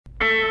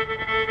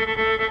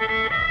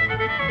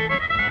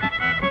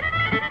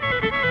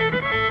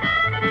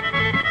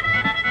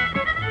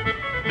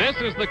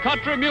the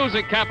country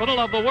music capital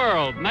of the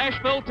world,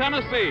 Nashville,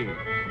 Tennessee.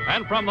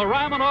 And from the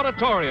Ryman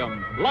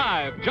Auditorium,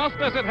 live just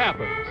as it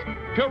happens,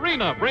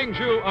 Purina brings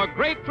you a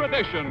great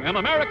tradition in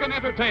American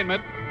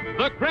entertainment,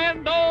 the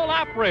Grand Ole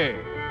Opry.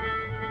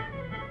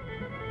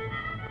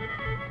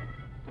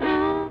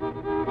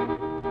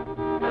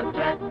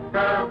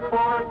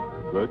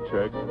 The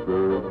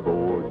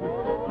checkerboard.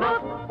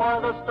 Look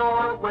for the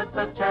store with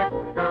the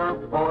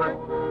checkerboard.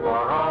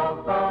 For all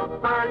the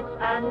birds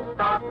and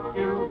stock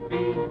you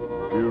feed.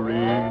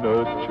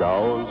 Purina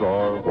chows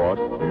are what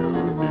you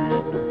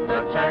need.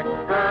 The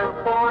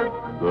checkerboard.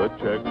 The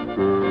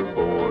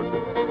checkerboard.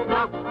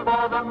 Look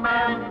for the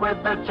man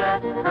with the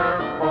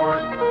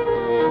checkerboard.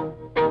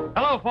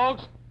 Hello,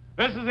 folks.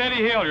 This is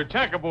Eddie Hill, your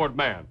checkerboard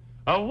man.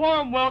 A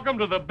warm welcome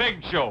to the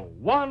big show.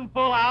 1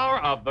 full hour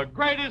of the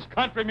greatest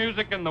country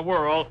music in the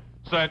world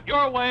sent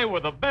your way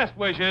with the best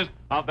wishes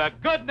of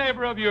that good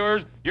neighbor of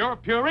yours, your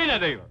Purina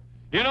dealer.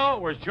 You know,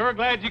 we're sure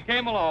glad you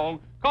came along,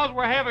 because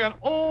we're having an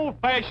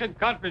old-fashioned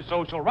country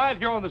social right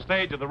here on the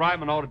stage of the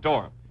Ryman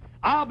Auditorium.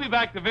 I'll be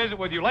back to visit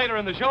with you later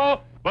in the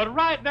show, but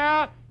right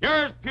now,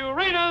 here's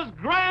Purina's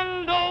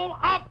Grand Ole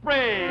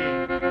Opry.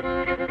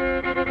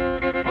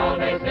 All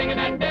day singing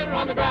and dinner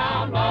on the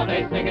ground, all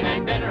day singing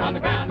and dinner on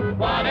the ground.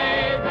 What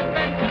a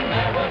convention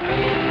there will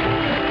be.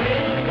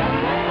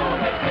 All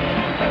day singing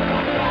and dinner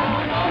on the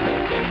ground, all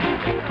day singing and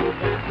dinner.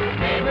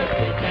 Neighbors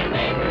speak and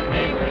neighbors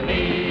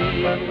neighborly.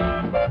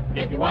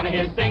 If you want to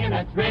hear singing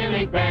that's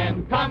really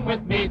grand, come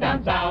with me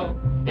down south.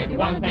 If you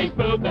want to taste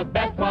food the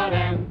best one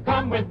and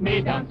come with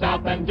me down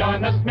south and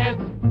join the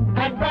Smiths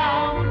and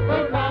Browns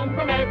who come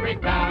from every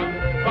town,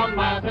 from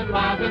miles and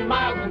miles and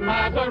miles and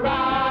miles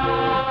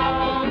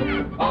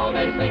around. All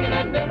day singing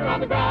and dinner on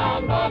the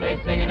ground, all day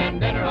singing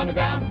and dinner on the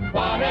ground.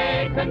 What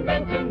a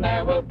convention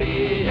there will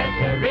be, yes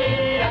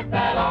sirree, at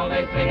that. All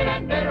day singing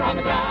and dinner on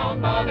the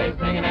ground, all day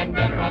singing and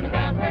dinner on the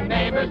ground. Where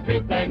neighbors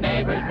treat their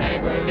neighbors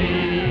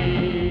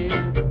neighborly.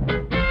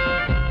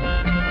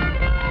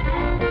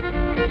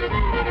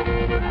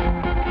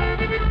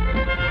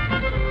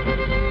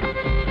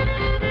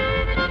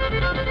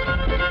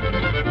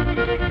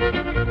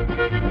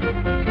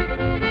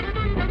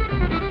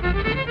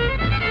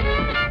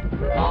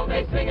 All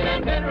day singing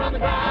and dinner on the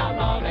ground,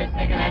 all day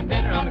singing and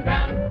dinner on the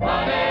ground.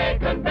 What a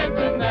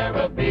convention there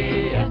will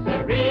be, yes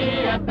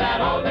sirree, at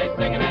that. All day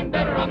singing and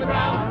dinner on the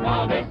ground,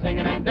 all day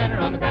singing and dinner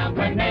on the ground.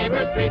 Where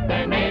neighbors treat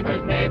their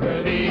neighbors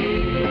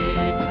neighborly.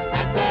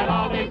 At that,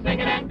 all day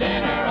singing and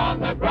dinner on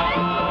the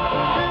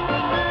ground.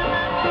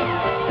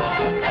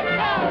 Let's go!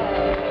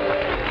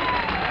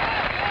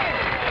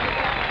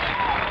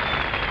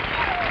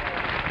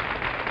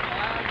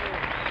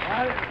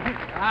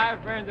 Hi,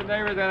 friends and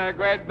neighbors, and a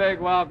great big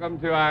welcome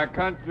to our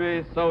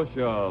country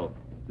social.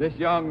 This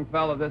young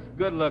fellow, this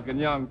good-looking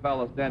young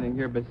fellow standing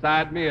here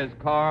beside me is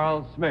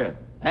Carl Smith.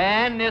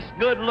 And this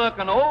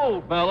good-looking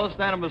old fellow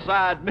standing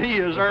beside me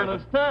is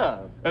Ernest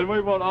Tubb. And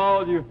we want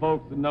all you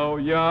folks to know,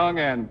 young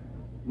and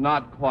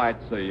not quite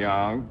so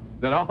young,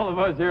 that all of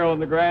us here on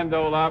the Grand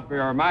Ole Opry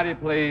are mighty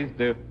pleased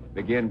to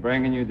begin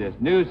bringing you this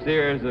new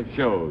series of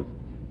shows.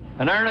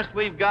 And Ernest,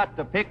 we've got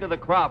the pick of the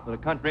crop of the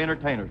country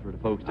entertainers for the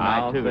folks tonight,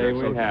 I'll too. say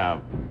we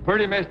have.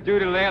 Pretty Miss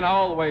Judy Lynn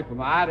all the way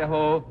from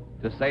Idaho,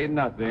 to say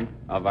nothing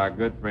of our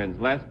good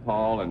friends Les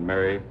Paul and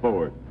Mary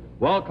Ford.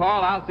 Well,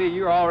 Carl, I'll see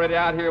you're already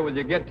out here with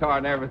your guitar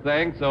and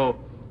everything, so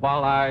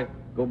while I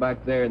go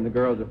back there and the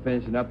girls are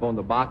finishing up on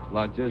the box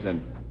lunches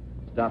and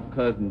stop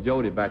Cousin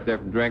Jody back there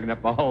from drinking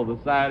up all the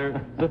cider,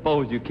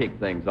 suppose you kick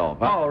things off,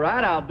 huh? All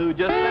right, I'll do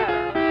just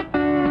that.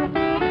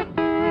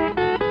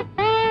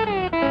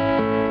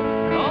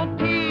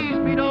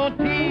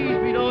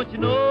 Don't you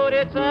know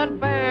it's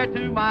unfair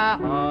to my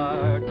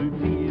heart to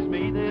tease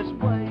me this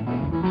way?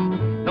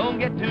 Don't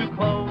get too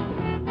close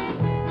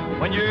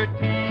when you're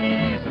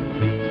teasing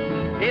me.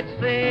 It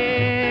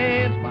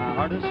sends my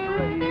heart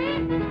astray.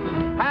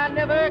 I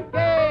never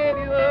gave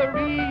you a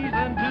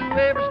reason to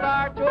ever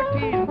start your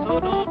teasing, so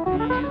don't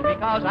tease me,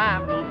 'cause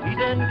I'm no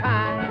teasing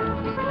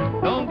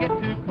kind. Don't get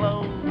too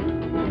close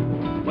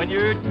when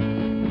you're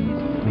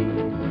teasing me.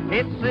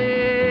 It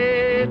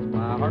sets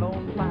my heart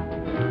on fire.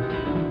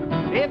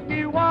 If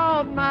you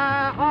want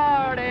my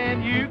heart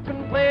and you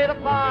can play the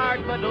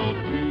part, but don't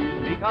tease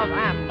me, 'cause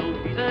I'm no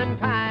teasing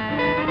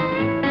kind.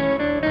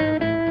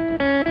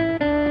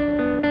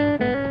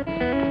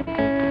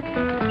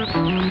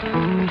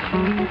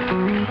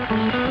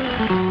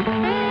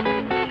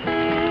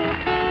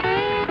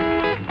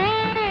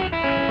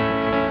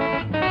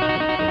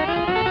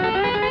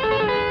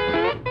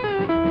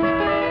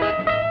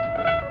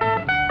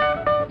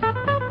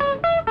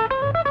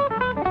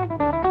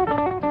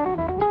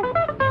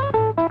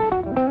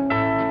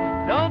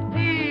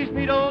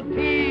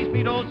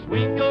 Don't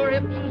swing your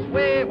hips and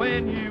sway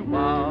when you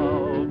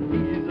walk,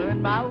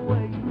 teasing my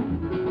way.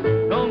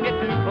 Don't get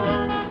too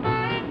close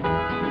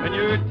when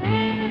you're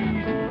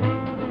teasing me.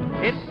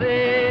 It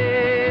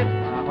sets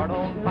my heart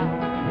on fire.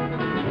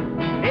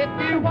 If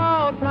you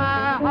want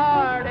my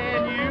heart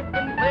and you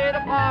can play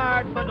the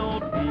part, but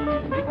don't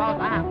tease me, 'cause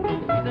I'm no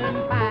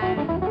teasing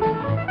kind.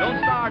 Don't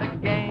start a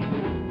game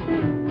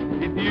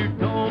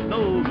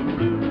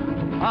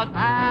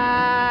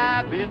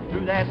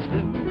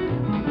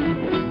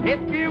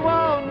If you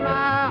want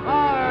my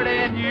heart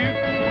and you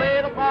can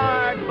play the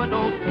part, but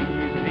don't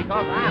tease me,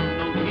 'cause I'm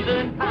no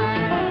teasing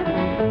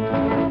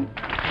kind.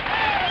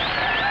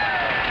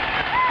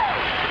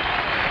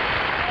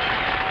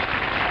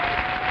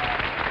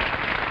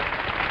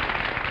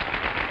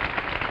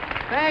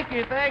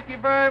 Thank you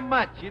very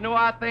much. You know,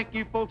 I think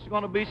you folks are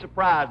going to be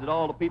surprised at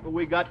all the people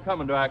we got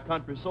coming to our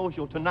country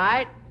social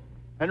tonight.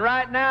 And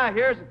right now,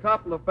 here's a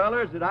couple of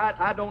fellers that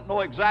I don't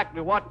know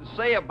exactly what to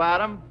say about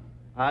them.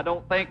 I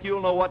don't think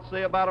you'll know what to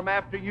say about them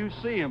after you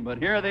see them, but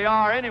here they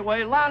are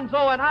anyway,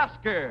 Lonzo and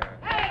Oscar.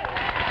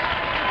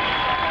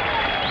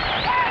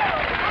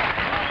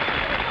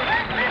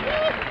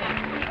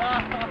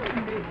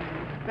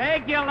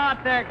 Thank you a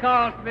lot there,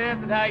 Carl Smith,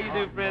 and how you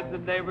do, friends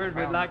and neighbors.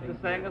 We'd like to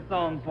sing a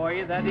song for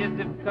you. That is,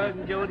 if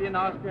Cousin Jody and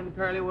Oscar and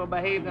Curly will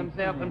behave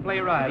themselves and play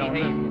right on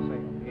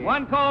this.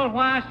 One called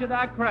Why Should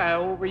I Cry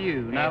Over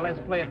You. Now, let's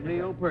play it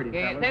real pretty,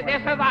 fellas.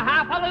 This is a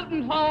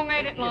highfalutin song,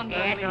 ain't it, London?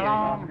 It's a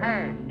long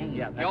herd.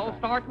 Yeah, Y'all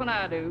start when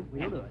I do.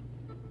 We'll do it.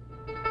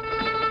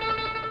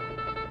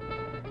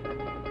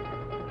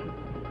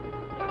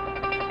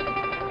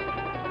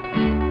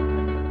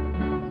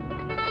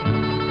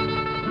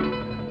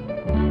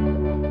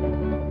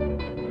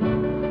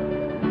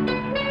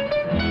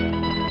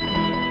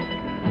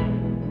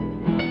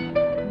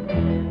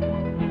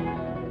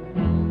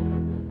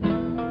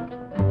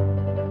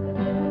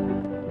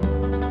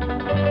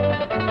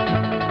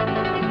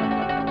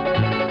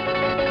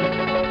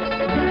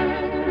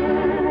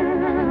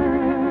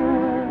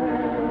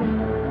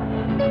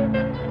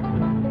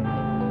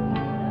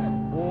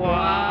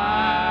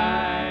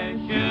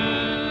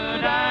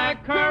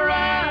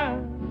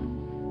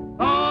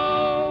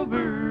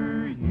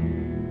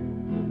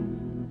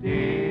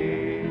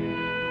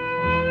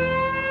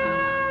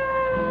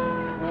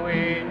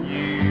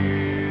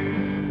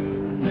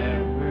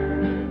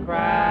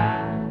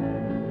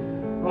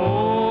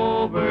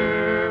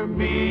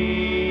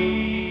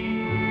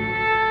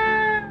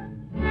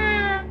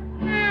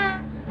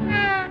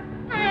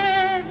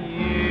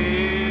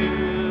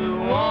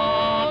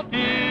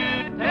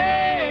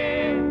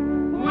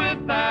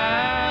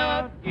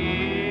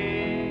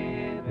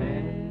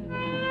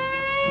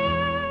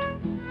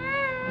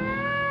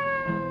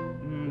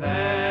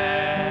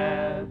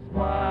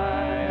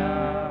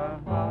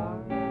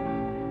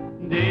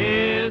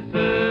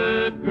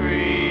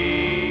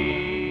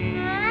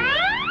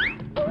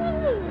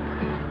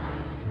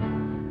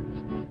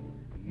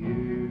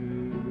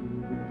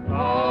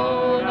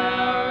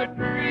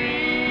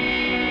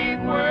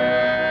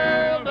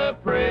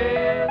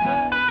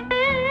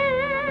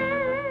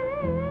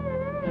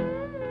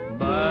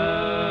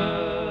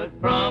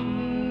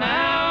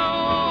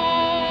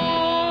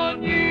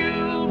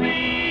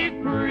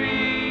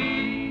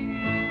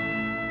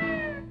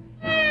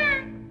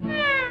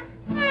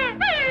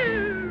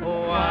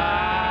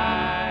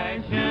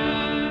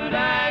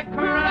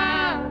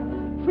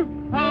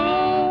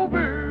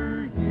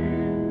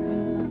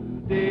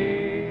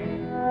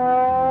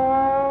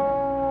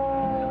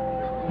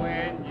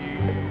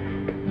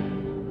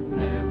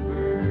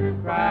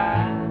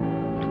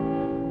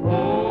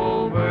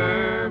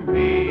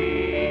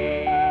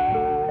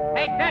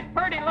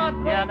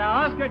 Yeah, now,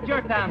 Oscar, it's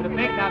your time to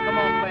pick. Now, come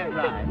on, play it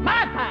right.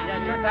 My time? Yeah,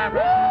 it's your time. Woo,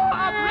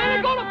 I'm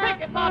really going to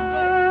pick it, Lonzo.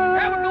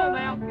 Here we go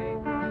now.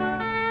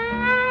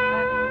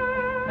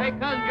 Hey,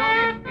 Cousin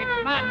Jody,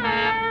 it's my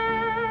time.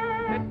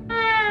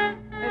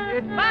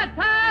 It's my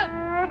time.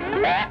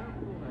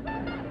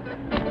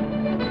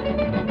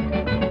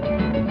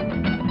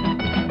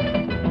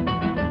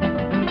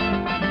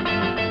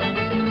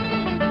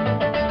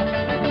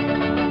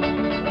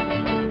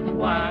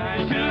 Why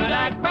should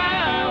I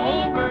cry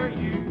over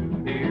you,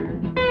 dear,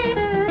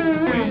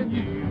 when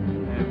you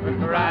never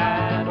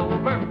cried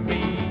over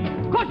me?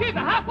 'Cause she's a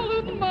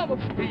highfalutin mama.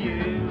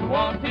 You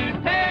want to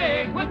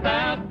take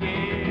without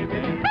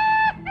giving.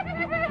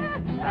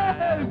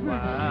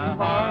 My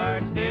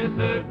heart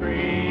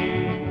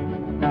disagrees.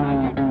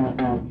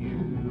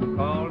 You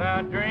called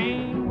our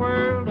dream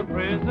world a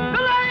prison.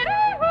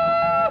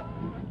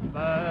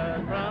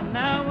 But from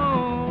now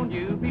on,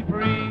 you'll be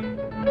free.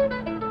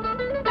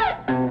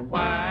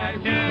 Why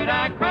should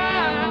I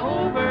cry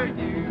over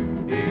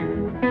you, dear,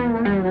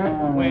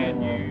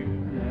 when you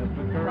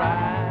never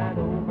cried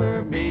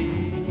over me?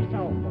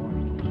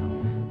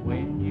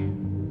 When you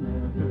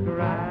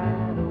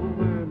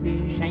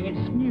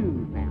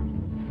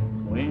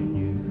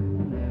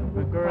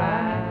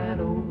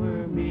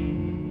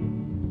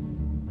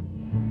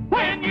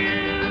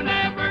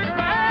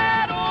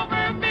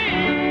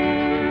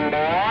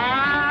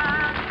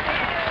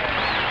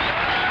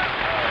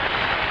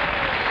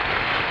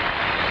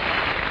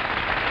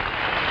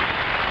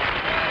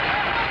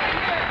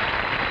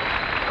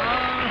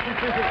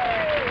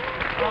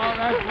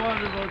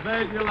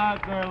Thank you a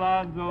lot, Sir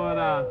Alonzo and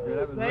Oscar.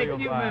 That was Thank real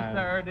you, fine. Mr.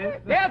 Ernest.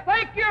 Yeah,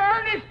 thank you,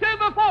 Ernest, too,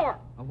 before.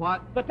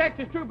 What? The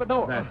Texas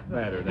Troubadour. That's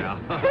better now.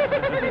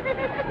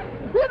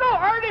 You know,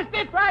 Ernest,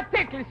 it's right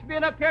ticklish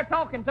being up here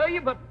talking to you,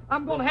 but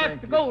I'm going to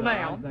have to go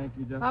now. Thank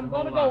you just I'm a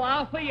going to whole go.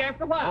 lot. I'll see you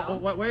after a while. Oh,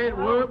 wait a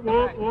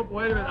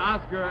minute,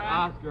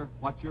 Oscar.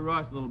 What's your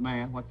rush, little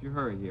man? What's your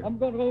hurry here? I'm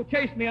going to go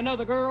chase me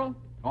another girl.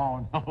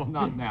 Oh, no,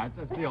 not now.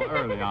 It's still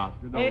early,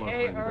 Oscar. Don't look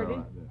Hey, for a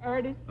girl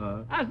Ernest,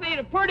 like that. I seen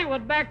a pretty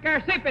one back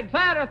there sipping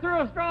cider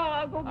through a straw.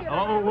 I'll go get her.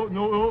 Oh,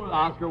 no,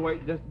 Oscar,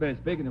 wait just a minute.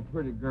 Speaking of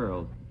pretty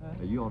girls,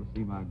 you ought to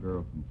see my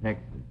girl from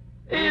Texas.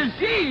 Is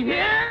she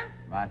here?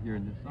 Right here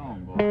in this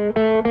song, boy.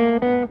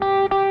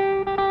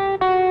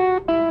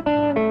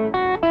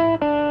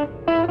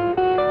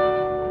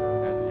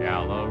 There's a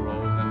yellow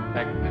rose in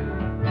Texas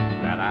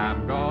that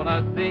I'm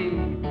gonna see.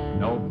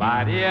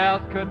 Nobody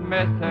else could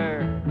miss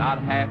her,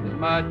 not half as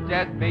much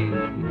as me.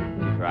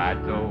 She cried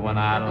so when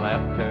I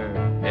left her,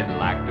 it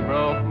like to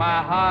broke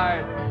my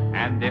heart.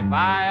 And if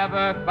I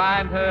ever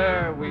find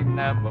her, we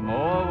never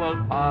more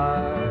will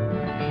part.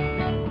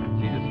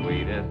 She's the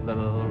sweetest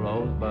little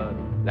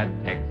rosebud that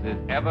Texas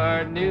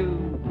ever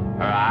knew.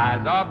 Her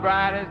eyes are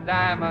bright as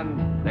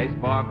diamonds, they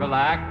sparkle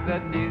like the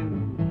dew.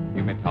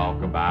 You may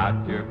talk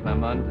about your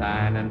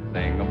Clementine and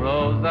sing of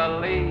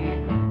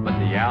Rosalie, but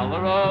the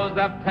yellow rose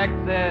of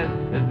Texas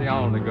is the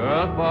only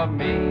girl for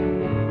me.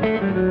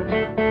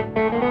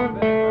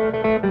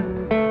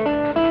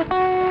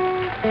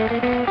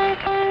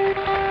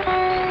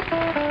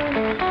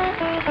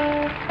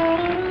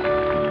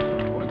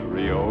 When the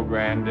Rio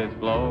Grande is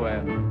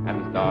flowing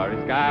and the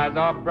starry skies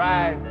are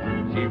bright,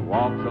 she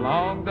walks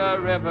along the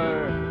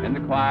river in the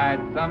quiet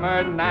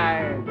summer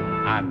night.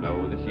 I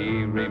know that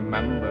she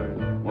remembers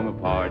when we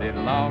parted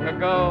long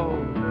ago.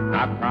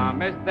 I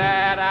promised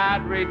that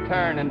I'd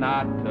return and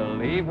not to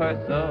leave her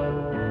so.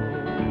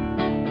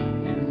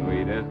 She's the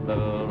sweetest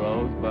little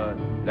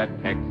rosebud that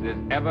Texas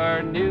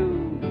ever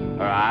knew.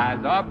 Her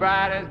eyes are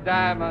bright as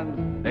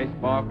diamonds, they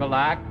sparkle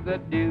like the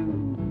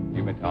dew.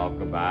 You may talk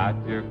about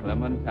your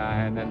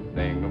Clementine and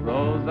sing of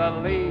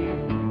Rosalie,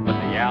 but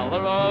the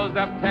yellow rose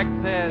of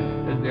Texas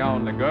is the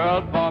only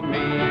girl for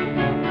me.